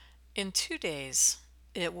In 2 days,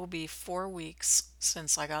 it will be 4 weeks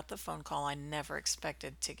since I got the phone call I never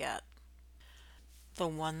expected to get. The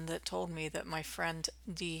one that told me that my friend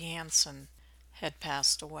Dee Hanson had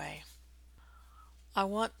passed away. I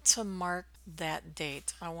want to mark that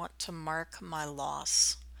date. I want to mark my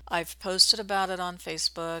loss. I've posted about it on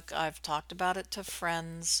Facebook. I've talked about it to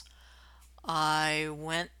friends. I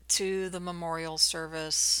went to the memorial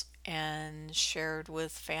service and shared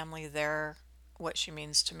with family there what she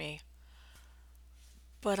means to me.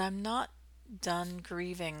 But I'm not done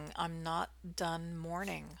grieving. I'm not done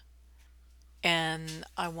mourning. And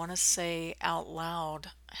I want to say out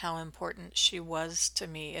loud how important she was to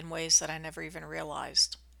me in ways that I never even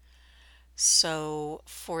realized. So,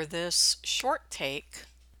 for this short take,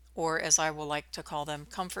 or as I will like to call them,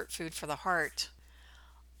 comfort food for the heart,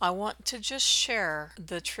 I want to just share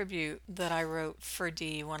the tribute that I wrote for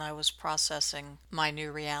Dee when I was processing my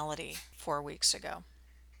new reality 4 weeks ago.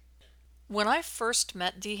 When I first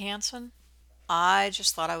met Dee Hanson, I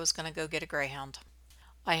just thought I was going to go get a greyhound.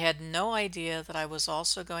 I had no idea that I was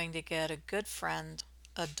also going to get a good friend,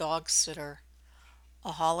 a dog sitter,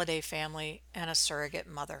 a holiday family, and a surrogate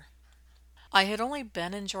mother. I had only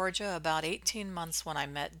been in Georgia about 18 months when I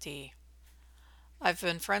met Dee. I've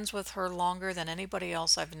been friends with her longer than anybody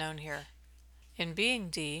else I've known here. In being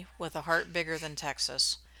Dee, with a heart bigger than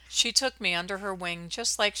Texas, she took me under her wing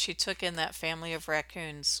just like she took in that family of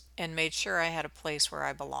raccoons and made sure I had a place where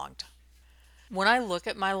I belonged. When I look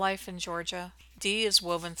at my life in Georgia, Dee is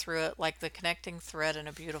woven through it like the connecting thread in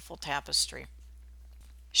a beautiful tapestry.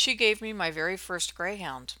 She gave me my very first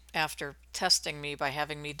greyhound after testing me by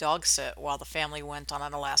having me dog sit while the family went on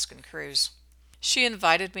an Alaskan cruise. She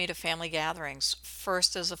invited me to family gatherings,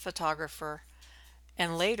 first as a photographer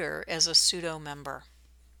and later as a pseudo member.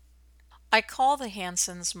 I call the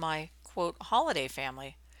Hansons my quote holiday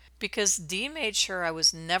family because Dee made sure I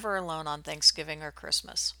was never alone on Thanksgiving or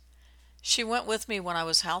Christmas. She went with me when I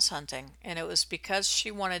was house hunting, and it was because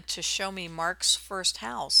she wanted to show me Mark's first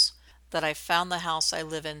house that I found the house I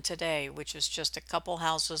live in today, which is just a couple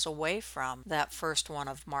houses away from that first one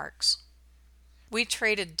of Mark's. We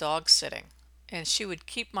traded dog sitting, and she would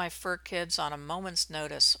keep my fur kids on a moment's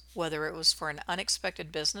notice, whether it was for an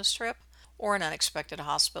unexpected business trip or an unexpected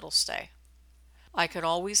hospital stay. I could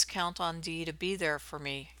always count on Dee to be there for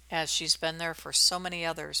me, as she's been there for so many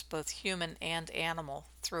others, both human and animal,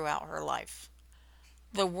 throughout her life.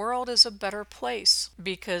 The world is a better place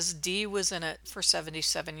because Dee was in it for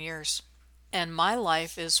 77 years. And my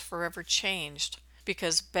life is forever changed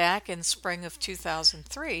because back in spring of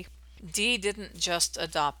 2003, Dee didn't just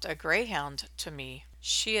adopt a greyhound to me,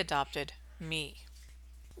 she adopted me.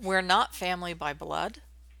 We're not family by blood,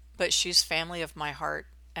 but she's family of my heart,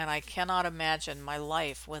 and I cannot imagine my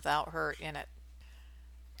life without her in it.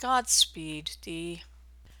 Godspeed, Dee.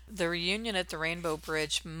 The reunion at the Rainbow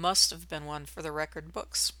Bridge must have been one for the record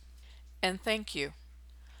books. And thank you,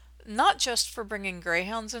 not just for bringing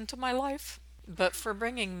greyhounds into my life, but for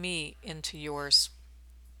bringing me into yours.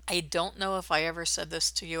 I don't know if I ever said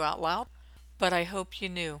this to you out loud, but I hope you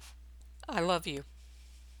knew. I love you.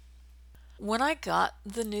 When I got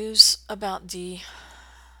the news about Dee,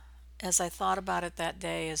 as I thought about it that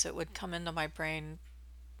day, as it would come into my brain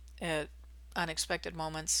at unexpected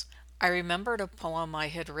moments, I remembered a poem I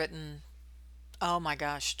had written, oh my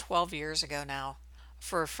gosh, 12 years ago now,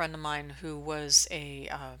 for a friend of mine who was a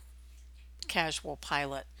casual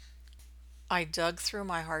pilot. I dug through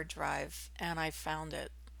my hard drive and I found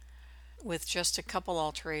it. With just a couple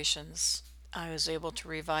alterations, I was able to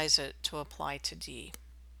revise it to apply to Dee.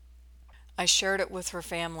 I shared it with her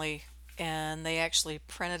family, and they actually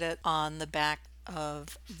printed it on the back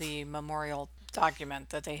of the memorial document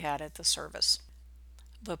that they had at the service.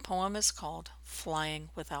 The poem is called Flying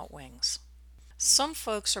Without Wings. Some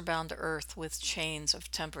folks are bound to earth with chains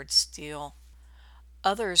of tempered steel.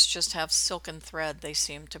 Others just have silken thread they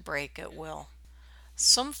seem to break at will.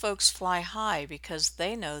 Some folks fly high because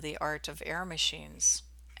they know the art of air machines.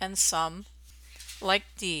 And some, like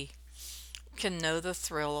Dee, can know the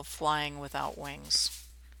thrill of flying without wings.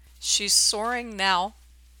 She's soaring now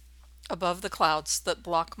above the clouds that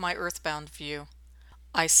block my earthbound view.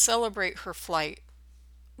 I celebrate her flight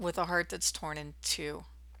with a heart that's torn in two.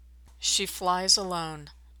 She flies alone.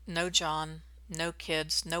 No John, no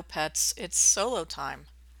kids, no pets. It's solo time.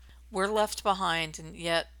 We're left behind, and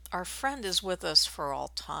yet our friend is with us for all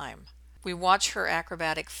time. We watch her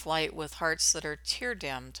acrobatic flight with hearts that are tear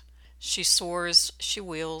dimmed. She soars, she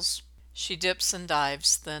wheels, she dips and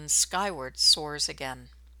dives, then skyward soars again.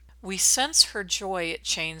 We sense her joy at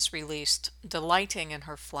chains released, delighting in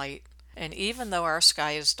her flight. And even though our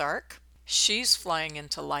sky is dark, she's flying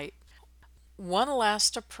into light. One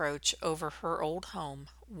last approach over her old home,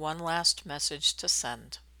 one last message to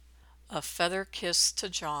send. A feather kiss to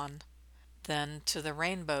John, then to the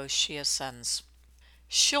rainbow she ascends.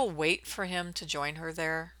 She'll wait for him to join her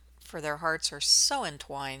there, for their hearts are so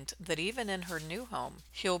entwined that even in her new home,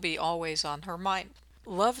 he'll be always on her mind.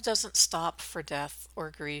 Love doesn't stop for death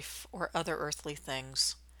or grief or other earthly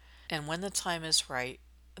things, and when the time is right,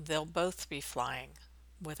 they'll both be flying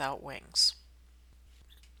without wings.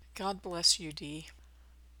 God bless you, Dee.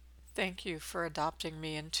 Thank you for adopting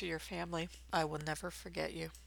me into your family. I will never forget you.